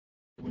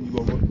when you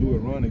gonna do a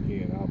run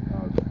again, I'll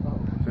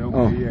say,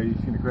 okay, yeah, you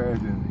seen the crash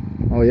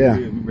and oh yeah.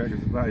 We back at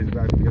society,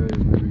 back together,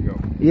 there we go.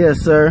 Yes,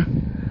 sir.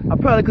 I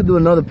probably could do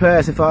another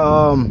pass if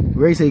I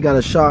Ray said he got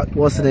a shock,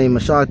 what's the name, a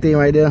shock thing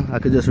right there. I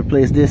could just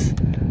replace this.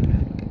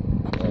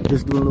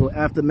 Just do a little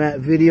aftermath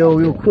video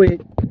real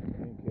quick.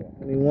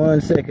 Give me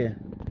 1 second.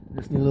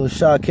 Just need a little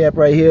shock cap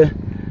right here.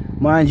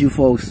 Mind you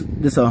folks,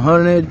 this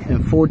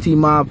 114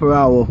 mile per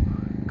hour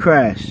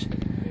crash.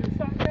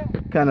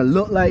 Kind of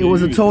looked like it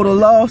was a total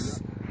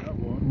loss,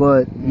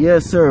 but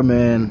yes sir,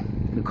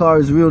 man, the car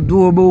is real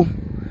durable.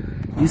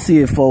 You see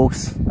it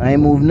folks, I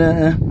ain't moved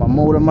nothing, my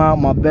motor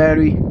mount, my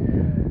battery.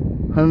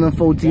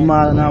 114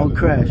 mile an hour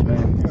crash,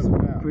 man. It's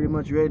pretty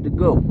much ready to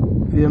go,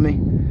 feel me?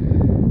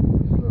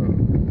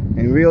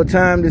 In real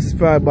time, this is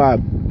probably about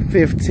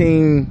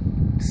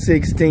 15,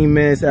 16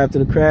 minutes after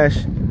the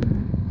crash.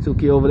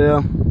 Took you over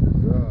there.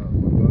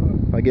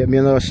 If I get me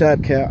another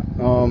shot cap,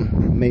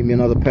 make me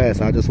another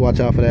pass. I'll just watch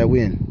out for that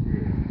wind.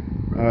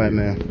 Alright,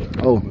 man.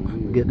 Oh,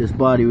 get this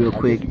body real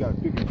quick.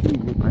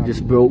 I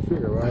just broke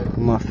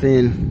my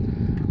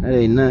fin. That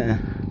ain't nothing.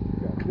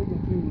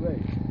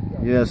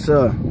 Yes,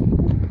 sir.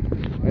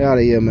 We out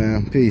of here,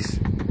 man. Peace.